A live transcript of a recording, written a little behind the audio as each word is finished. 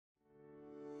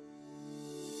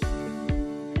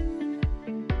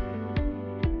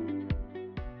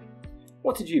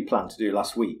What did you plan to do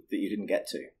last week that you didn't get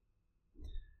to?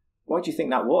 Why do you think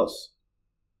that was?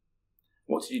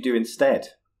 What did you do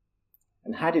instead?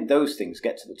 And how did those things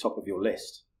get to the top of your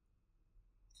list?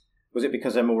 Was it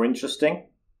because they're more interesting,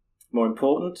 more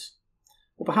important?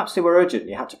 Or perhaps they were urgent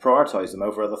and you had to prioritise them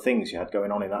over other things you had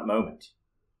going on in that moment?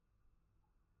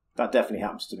 That definitely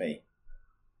happens to me.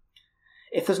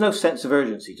 If there's no sense of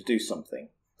urgency to do something,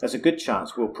 there's a good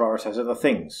chance we'll prioritise other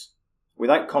things,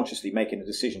 without consciously making a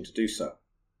decision to do so.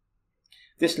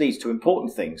 This leads to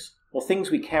important things, or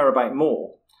things we care about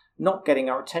more, not getting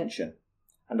our attention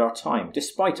and our time,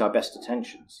 despite our best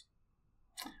intentions.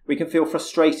 We can feel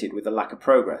frustrated with the lack of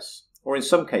progress, or in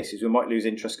some cases we might lose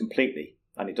interest completely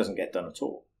and it doesn't get done at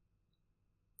all.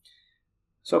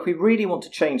 So if we really want to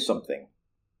change something,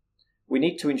 we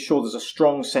need to ensure there's a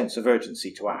strong sense of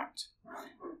urgency to act.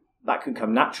 That can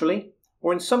come naturally,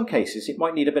 or in some cases it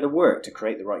might need a bit of work to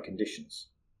create the right conditions.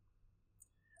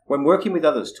 When working with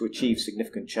others to achieve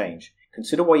significant change,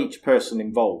 consider why each person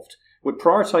involved would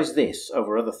prioritise this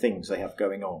over other things they have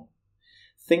going on.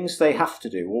 Things they have to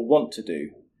do or want to do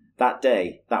that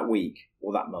day, that week,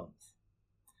 or that month.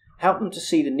 Help them to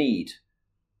see the need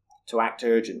to act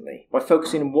urgently by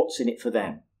focusing on what's in it for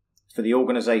them, for the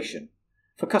organisation,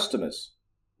 for customers,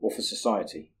 or for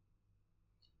society.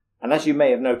 And as you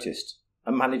may have noticed,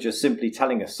 a manager simply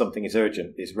telling us something is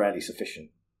urgent is rarely sufficient,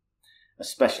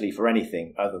 especially for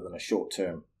anything other than a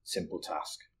short-term, simple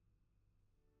task.